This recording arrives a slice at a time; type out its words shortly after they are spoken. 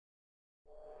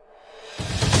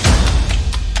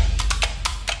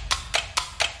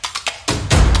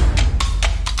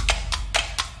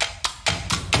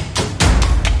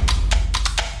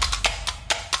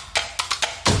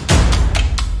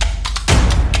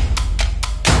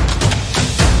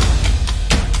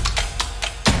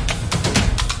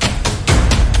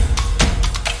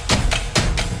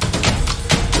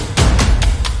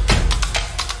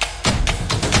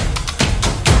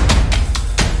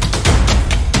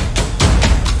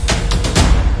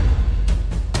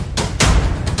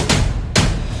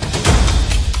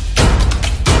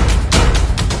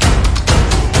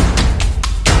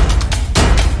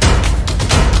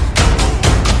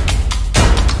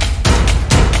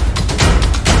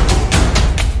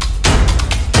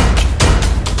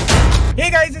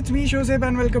me Shoseb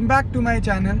and welcome back to my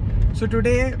channel. So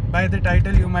today, by the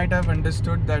title you might have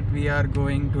understood that we are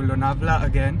going to Lonavala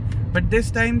again, but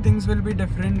this time things will be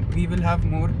different. We will have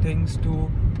more things to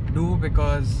do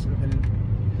because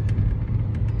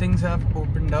things have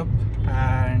opened up,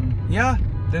 and yeah,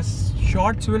 this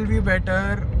shots will be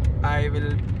better. I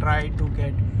will try to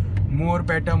get more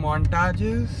better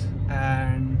montages,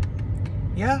 and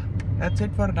yeah, that's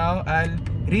it for now. I'll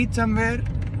reach somewhere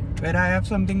where I have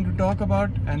something to talk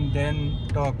about and then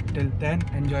talk. Till then,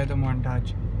 enjoy the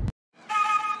montage.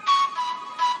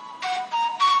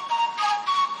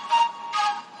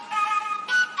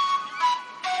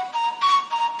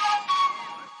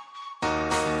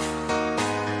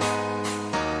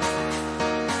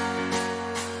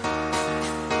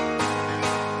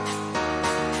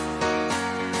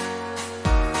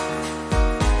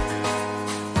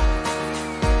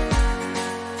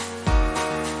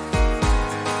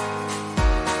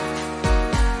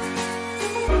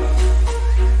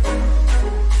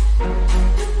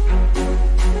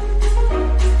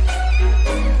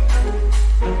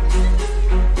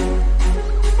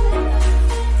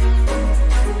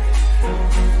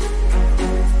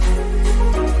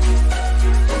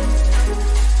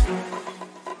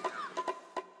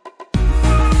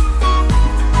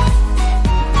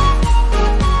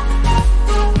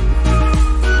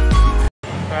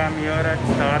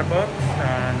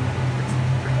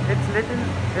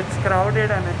 It's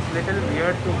crowded and it's little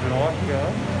weird to vlog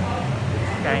here.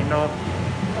 It's kind of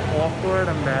awkward,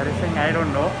 embarrassing, I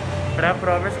don't know, but I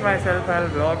promised myself I'll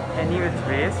vlog any which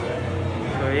ways.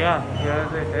 So yeah, here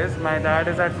it is. My dad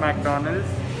is at McDonald's.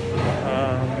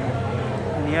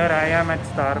 Near I am at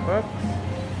Starbucks.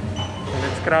 So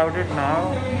it's crowded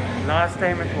now. Last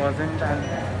time it wasn't,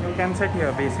 and you can sit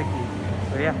here basically.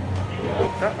 So yeah,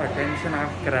 the attention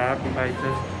I've grabbed by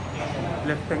just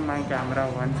lifting my camera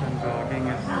once and vlogging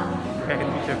is very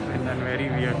different and very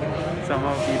weird.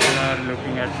 Somehow people are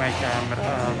looking at my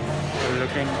camera,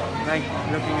 looking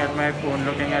at my phone,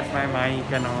 looking at my mic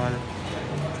and all.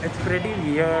 It's pretty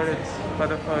weird. It's for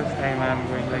the first time I'm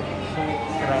going like so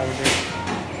crowded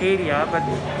area, but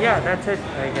yeah, that's it,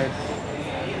 I guess.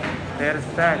 There's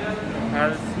that.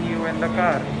 I'll see you in the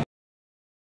car.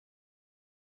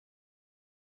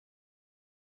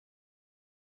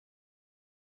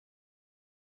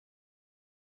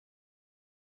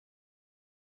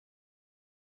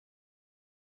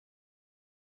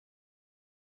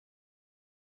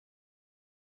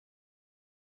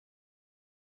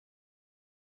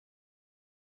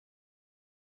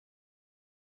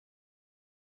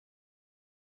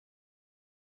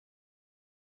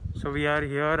 So we are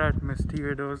here at Misty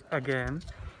Widows again.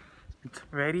 It's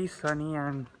very sunny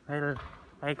and well,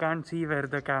 I can't see where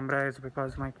the camera is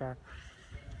because my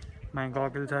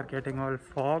goggles are getting all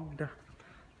fogged,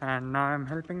 and now I'm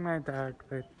helping my dad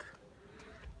with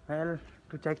to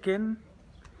check in,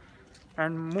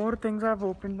 and more things have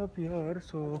opened up here.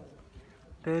 So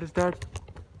there's that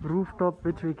rooftop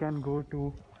which we can go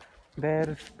to.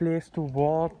 There's place to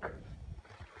walk,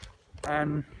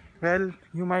 and well,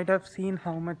 you might have seen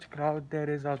how much crowd there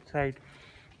is outside.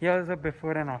 Here's a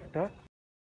before and after.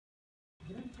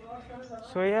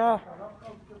 So yeah,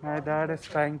 my dad is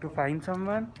trying to find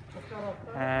someone,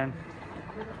 and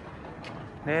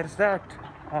there's that.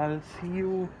 I'll see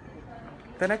you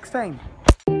the next time.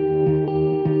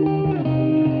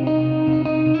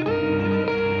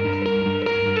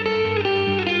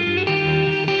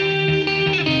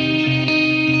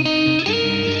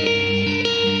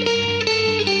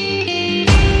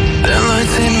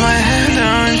 In my head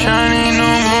aren't shining no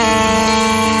more.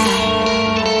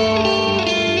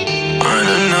 I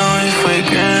don't know if we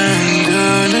can do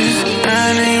this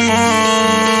anymore.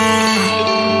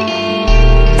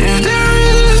 If there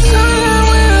is a sun,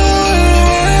 we'll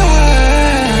away.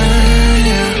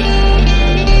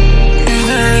 If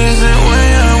there is a way,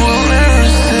 I will never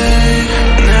stay,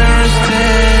 never stay.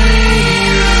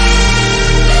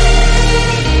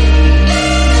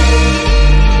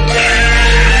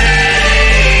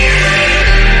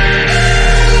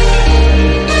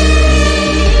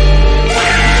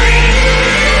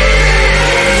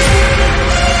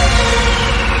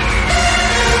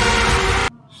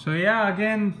 So yeah,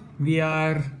 again we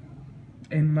are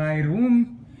in my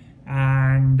room,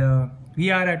 and we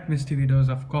are at Misty Widows,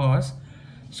 of course.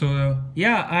 So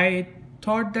yeah, I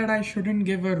thought that I shouldn't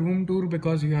give a room tour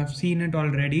because you have seen it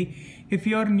already. If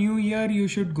you're new here, you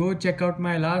should go check out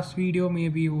my last video.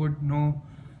 Maybe you would know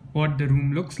what the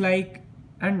room looks like,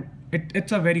 and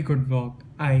it's a very good vlog,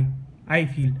 I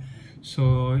feel.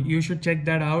 So you should check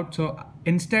that out. So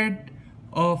instead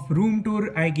of room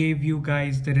tour, I gave you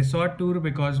guys the resort tour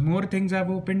because more things have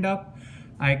opened up.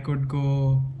 I could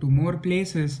go to more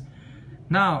places.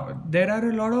 Now, there are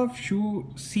a lot of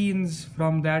shoe scenes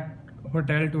from that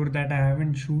hotel tour that I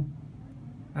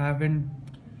haven't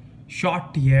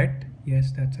shot yet.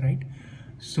 Yes, that's right.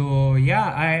 So yeah,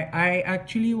 I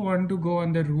actually want to go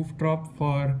on the rooftop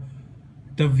for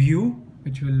the view,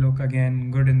 which will look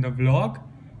again good in the vlog.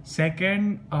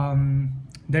 Second,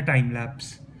 the time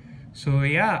lapse. So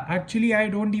yeah, actually I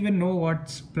don't even know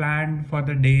what's planned for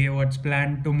the day, what's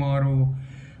planned tomorrow.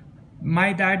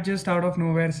 My dad just out of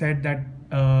nowhere said that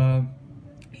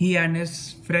he and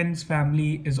his friend's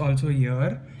family is also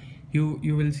here.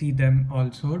 You will see them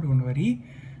also, don't worry.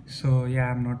 So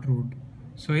yeah, I'm not rude.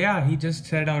 So yeah, he just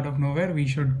said out of nowhere we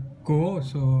should go.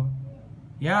 So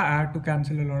yeah, I had to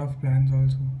cancel a lot of plans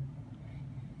also.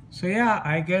 So yeah,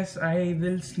 I guess I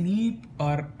will sleep,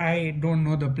 or I don't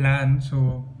know the plan.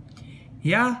 So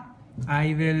yeah,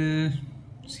 I will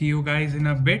see you guys in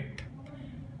a bit.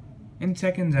 In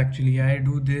seconds actually. I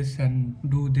do this and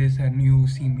you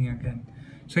see me again.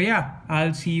 So yeah,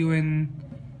 I'll see you in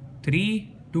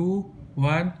 3, 2,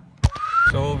 1.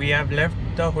 So we have left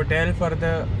the hotel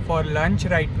for lunch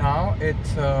right now.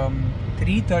 It's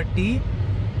 3:30.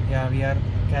 Yeah, we are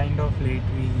kind of late.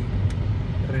 We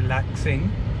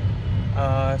relaxing.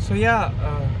 So yeah,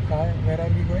 where are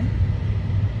we going?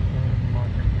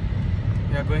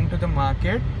 We are going to the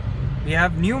market. We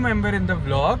have new member in the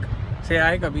vlog. Say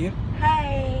hi, Kabir.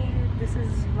 Hi, this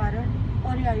is Varun.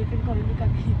 Or yeah, you can call me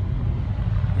Kabir.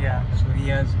 Yeah, so he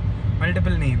has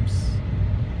multiple names.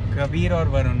 Kabir or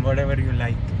Varun, whatever you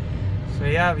like. So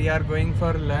yeah, we are going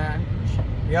for lunch.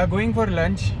 We are going for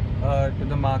lunch to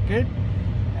the market,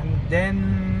 and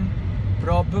then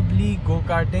probably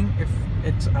go-karting if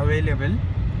it's available.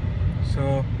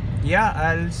 So yeah,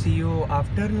 I'll see you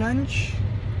after lunch.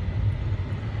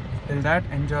 Till that,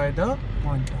 enjoy the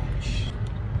montage.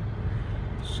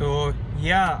 So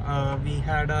yeah, we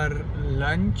had our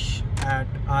lunch at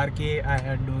RK. I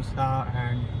had dosa,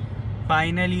 and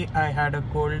finally I had a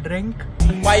cold drink.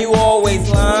 Why you always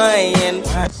lying?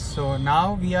 So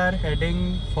now we are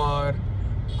heading for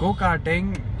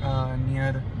go-karting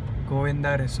near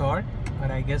Govinda Resort,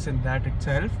 or I guess in that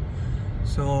itself.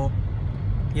 So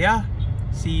yeah,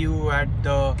 see you at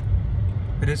the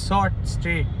resort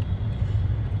straight.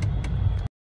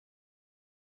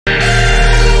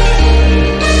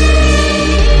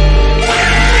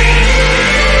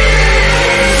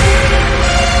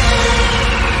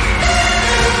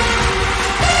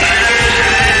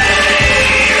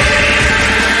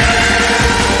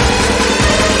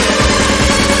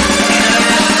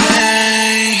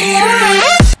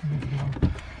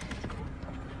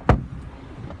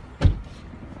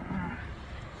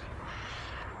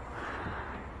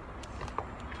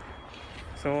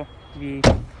 So we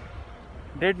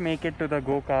did make it to the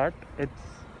go-kart. It's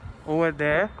over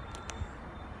there.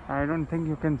 I don't think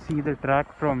you can see the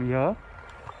track from here,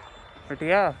 but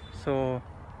yeah, so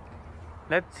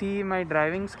let's see my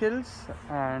driving skills,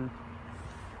 and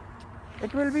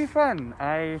it will be fun.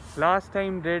 I last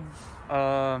time did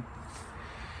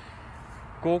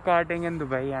go-karting in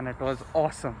Dubai, and it was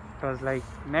awesome. It was like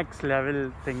next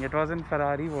level thing. It was in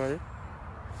Ferrari World.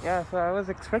 Yeah, so I was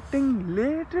expecting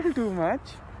little too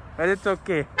much, but it's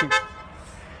okay.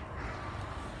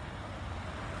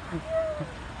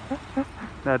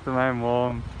 That's my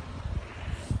mom.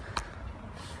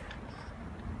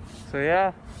 So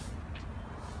yeah,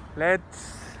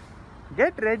 let's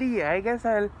get ready. I guess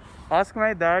I'll ask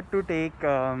my dad to take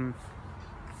a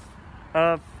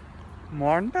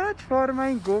montage for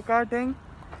my go-karting.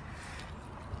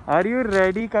 Are you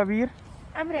ready, Kabir?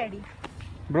 I'm ready.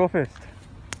 Bro fist.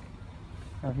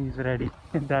 Oh, he's ready.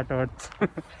 That hurts.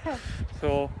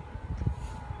 So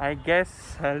I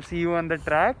guess I'll see you on the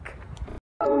track.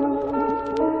 I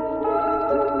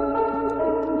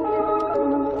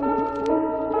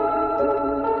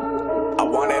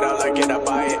want it, I like it, I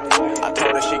buy it. I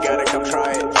told her she gotta come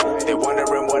try it. They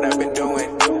wondering what I've been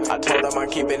doing. I told them I'm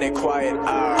keeping it quiet.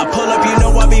 I pull up, you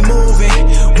know I be moving.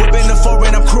 Whipping the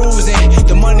foreign, I'm cruising.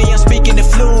 The money I'm speaking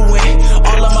is fluent.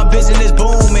 All of my business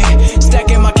booming.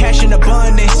 Stacking my cash in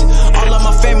abundance. All of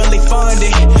my family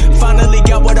funded. Finally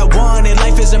got what I wanted.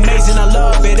 Life is amazing, I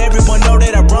love it. Everyone know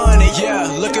that I run it. Yeah,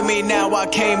 look at me now, I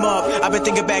came up. I've been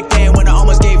thinking back then when I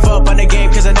almost gave up on the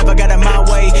game, cause I never got it my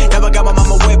way. Never got my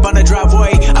mama whip on the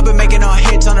driveway. I've been making all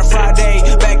hits on a Friday.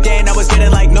 Back then I was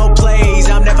getting like no plays.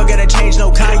 I'm never gonna change,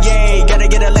 no Kanye. Gotta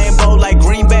get a Lambo like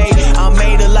Green Bay. I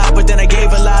made a lot, but then I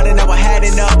gave a lot, and now I had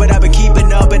enough. But I've been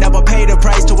keeping up, and now I pay the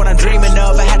price to what I'm dreaming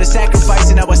of. I had to sacrifice,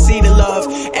 and now I see the love.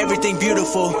 Everything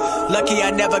beautiful. Lucky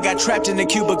I never got trapped in the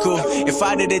cubicle. If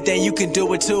I did it, then you can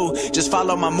do it too. Just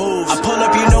follow my moves. I pull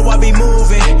up, you know I be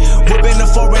moving. Whipping the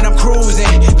foreign, I'm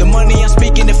cruising. The money I'm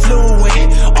speaking is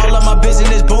fluent. All of my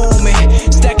business booming.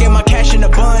 Stacking my cash in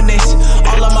abundance.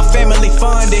 All of my family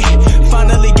funded.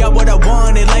 Finally got what I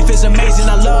wanted. Life is amazing,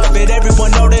 I love it.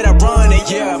 Everyone know that I run it.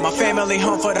 Yeah, my family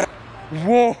home for the...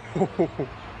 Whoa!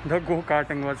 The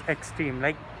go-karting was extreme.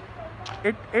 Like,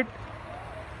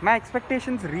 my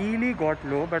expectations really got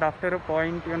low, but after a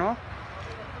point, you know,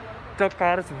 the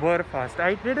cars were fast.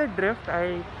 I did a drift.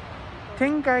 I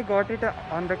think I got it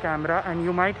on the camera, and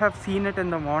you might have seen it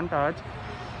in the montage.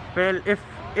 Well, if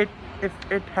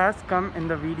it has come in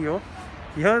the video,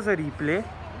 here's a replay.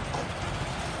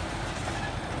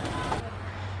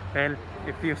 Well,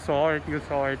 if you saw it, you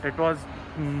saw it. It was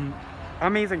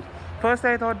amazing. First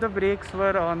I thought the brakes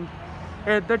were on,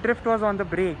 the drift was on the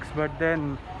brakes, but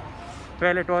then,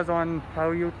 well, it was on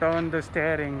how you turn the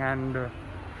steering, and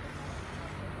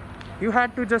you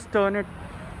had to just turn it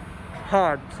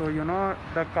hard, so you know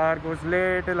the car goes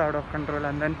little out of control,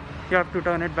 and then you have to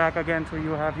turn it back again so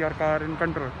you have your car in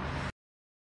control.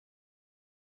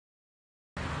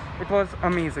 It was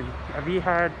amazing. We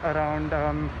had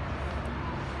around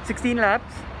 16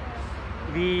 laps.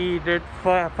 We did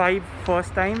 5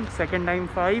 first time, second time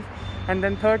 5, and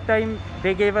then third time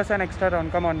they gave us an extra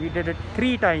round. Come on, we did it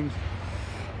 3 times.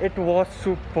 It was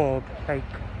superb, like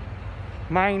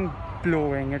mind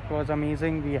blowing. It was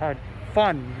amazing. We had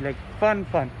fun, like fun.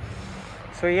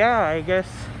 So yeah, I guess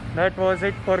that was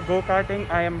it for go-karting.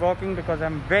 I am walking because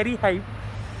I'm very hyped.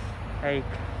 Like,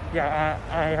 yeah,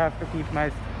 I have to keep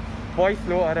my voice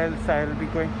low or else I'll be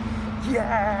going,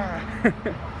 yeah.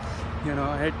 You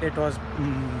know, it was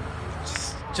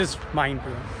just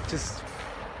mind-blowing, just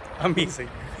amazing.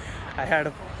 I had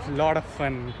a lot of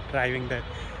fun driving there.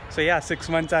 So yeah, 6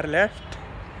 months are left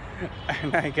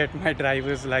and I get my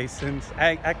driver's license.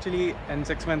 Actually, in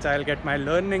 6 months I'll get my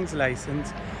learnings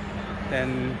license.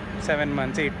 Then 7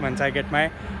 months, 8 months I get my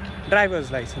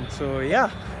driver's license. So yeah,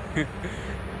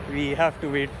 we have to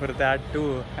wait for that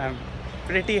too. I'm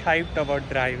pretty hyped about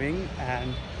driving,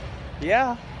 and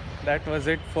yeah, that was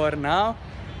it for now.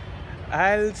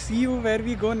 I'll see you where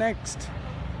we go next.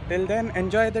 Till then,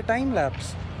 enjoy the time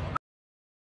lapse.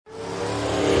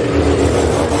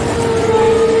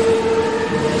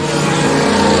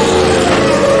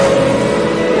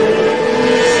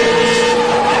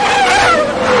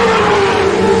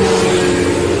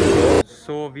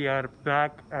 So we are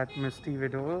back at Misty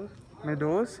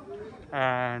Meadows,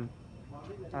 and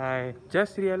I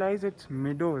just realized it's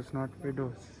Meadows, not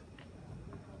Widows.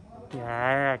 Yeah,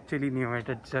 I actually knew it.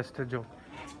 It's just a joke.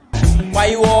 Why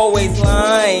you always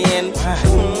lying?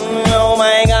 Oh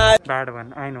my god. Bad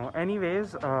one, I know.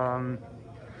 Anyways,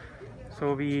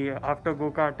 so we, after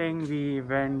go-karting, we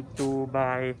went to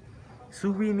buy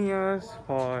souvenirs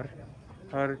for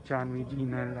her, Janvi,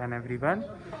 Jinal and everyone.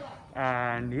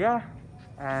 And yeah,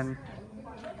 and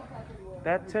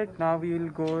that's it. Now we will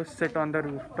go sit on the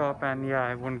rooftop, and yeah,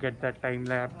 I won't get that time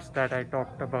lapse that I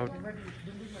talked about.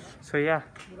 So yeah,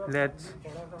 let's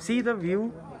see the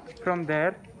view from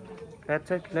there. That's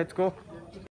it, let's go.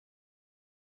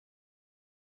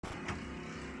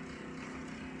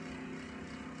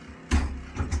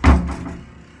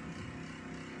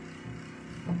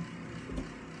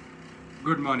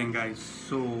 Good morning guys.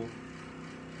 So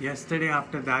yesterday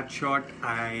after that shot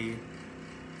I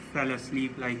fell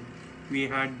asleep. Like, we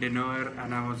had dinner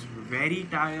and I was very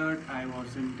tired. I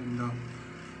wasn't in the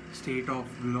state of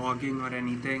vlogging or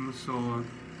anything, so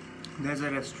there's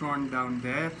a restaurant down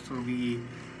there, so we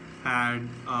had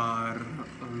our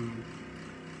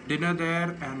dinner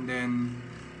there, and then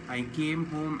I came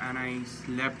home and I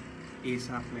slept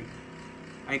ASAP. Like,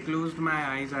 I closed my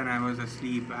eyes and I was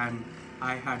asleep, and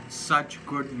I had such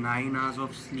good 9 hours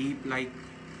of sleep. Like,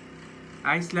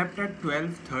 I slept at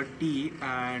 12:30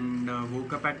 and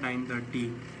woke up at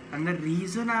 9:30, and the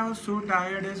reason I was so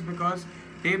tired is because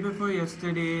day before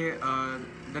yesterday,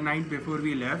 the night before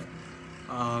we left,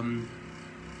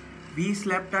 we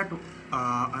slept at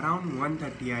around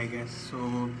 1:30, I guess,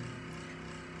 so,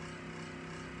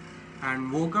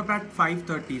 and woke up at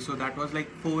 5:30, so that was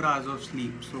like 4 hours of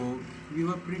sleep. So we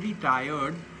were pretty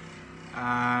tired,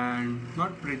 and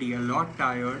not pretty, a lot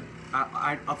tired.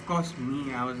 Of course,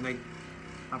 I was like,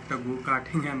 after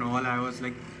go-karting and all, I was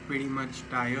like pretty much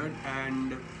tired,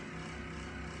 and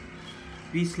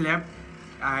we slept.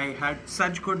 I had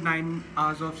such good 9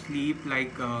 hours of sleep.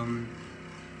 Like,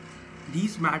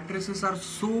 these mattresses are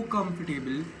so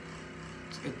comfortable,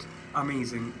 it's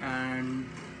amazing. And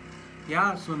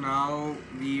yeah, so now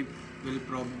we will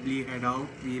probably head out.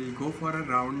 We'll go for a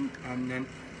round and then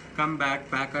come back,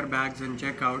 pack our bags and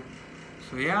check out.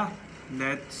 So yeah,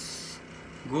 let's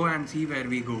go and see where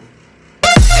we go.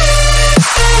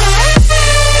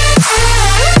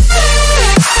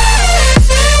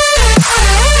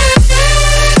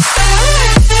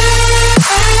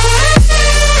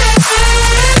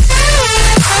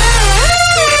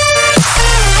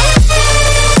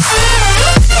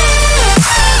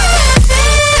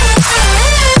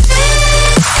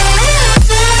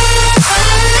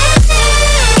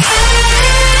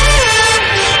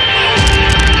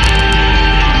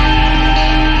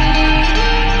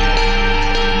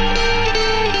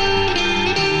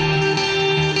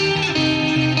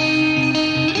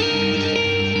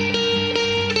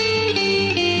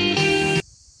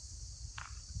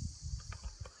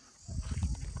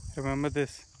 Remember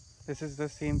this. This is the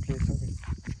same place. Okay.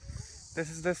 This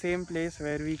is the same place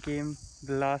where we came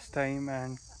the last time,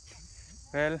 and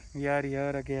well, we are here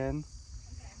again.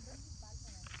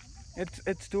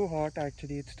 It's too hot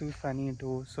actually. It's too sunny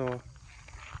too. So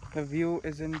the view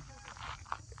isn't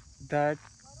that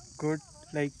good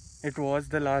like it was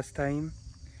the last time.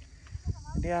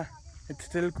 But yeah, it's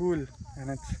still cool,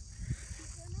 and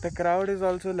the crowd is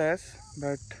also less,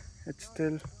 but it's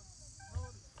still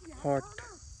hot.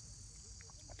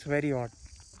 It's very hot.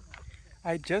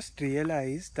 I just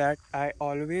realized that I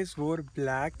always wore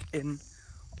black in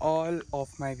all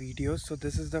of my videos, so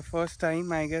this is the first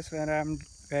time I guess where I'm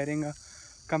wearing a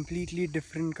completely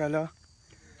different color.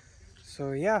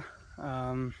 So yeah,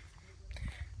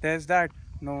 there's that.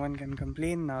 No one can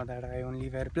complain now that I only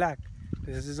wear black.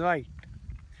 This is white.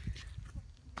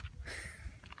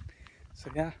 So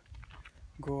yeah,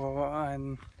 go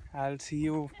on. I'll see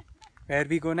you where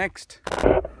we go next.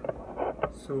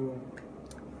 So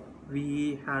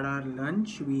we had our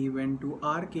lunch. We went to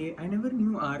RK. I never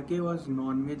knew RK was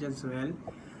non-veg as well.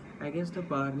 I guess the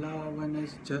Parla one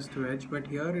is just veg, but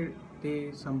here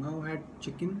they somehow had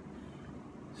chicken.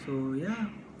 So yeah,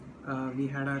 we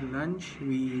had our lunch.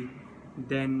 We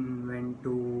then went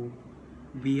to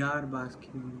BR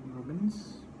Baskin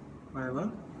Robbins,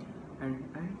 whatever, and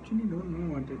I actually don't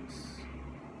know what its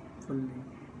full name.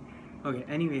 Okay,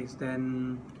 anyways,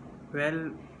 then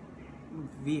well,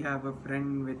 we have a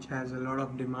friend which has a lot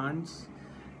of demands.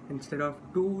 Instead of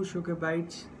 2 sugar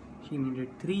bites, she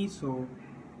needed 3, so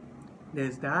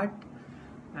there's that.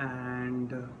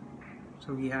 And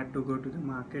so we had to go to the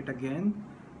market again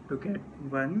to get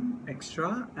 1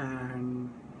 extra. And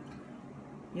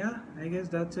yeah, I guess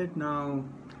that's it. Now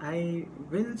I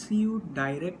will see you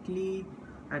directly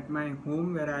at my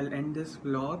home where I'll end this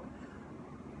vlog,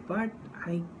 but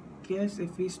I guess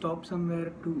if we stop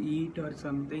somewhere to eat or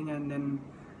something and then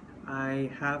I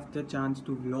have the chance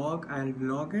to vlog, I'll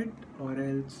vlog it, or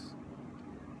else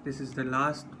this is the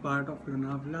last part of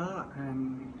Lonavala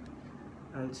and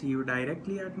I'll see you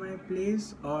directly at my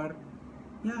place. Or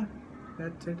yeah,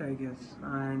 that's it I guess.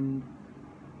 And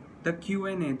the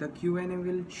Q&A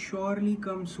will surely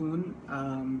come soon.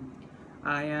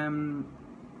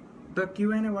 The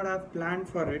Q&A what I've planned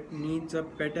for it needs a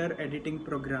better editing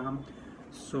program.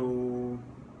 So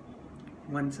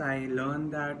once I learn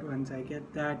that, once I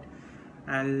get that,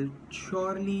 I'll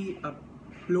surely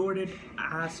upload it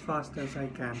as fast as I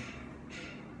can.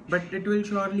 But it will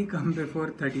surely come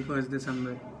before 31st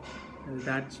December. Well,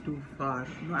 that's too far.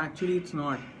 No, actually it's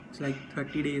not. It's like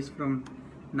 30 days from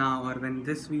now, or when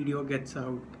this video gets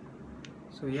out.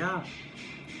 So yeah,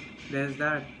 there's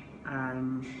that.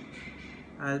 And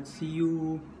I'll see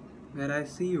you where I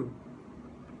see you.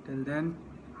 Till then,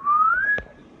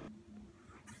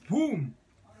 boom!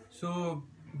 So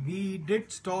we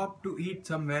did stop to eat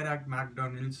somewhere at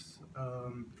McDonald's,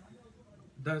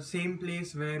 the same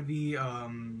place where we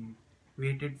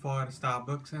waited for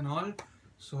Starbucks and all.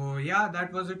 So yeah,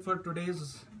 that was it for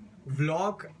today's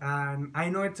vlog, and I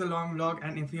know it's a long vlog,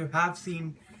 and if you have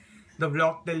seen the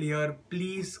vlog till here,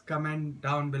 please comment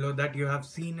down below that you have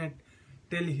seen it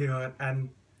till here, and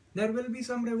there will be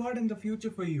some reward in the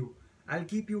future for you. I'll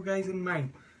keep you guys in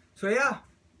mind. So yeah,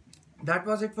 that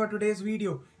was it for today's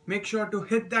video. Make sure to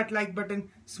hit that like button,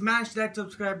 smash that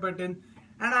subscribe button,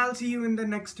 and I'll see you in the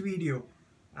next video.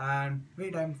 And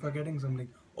wait, I'm forgetting something.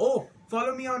 Oh,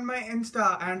 follow me on my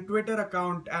Insta and Twitter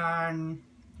account, and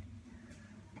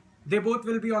they both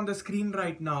will be on the screen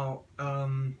right now.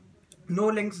 No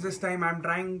links this time. I'm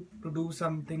trying to do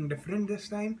something different this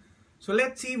time. So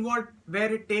let's see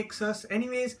where it takes us.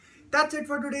 Anyways, that's it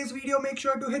for today's video. Make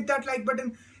sure to hit that like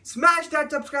button, smash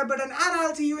that subscribe button, and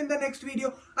I'll see you in the next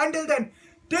video. Until then,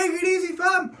 take it easy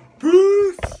fam.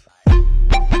 Peace.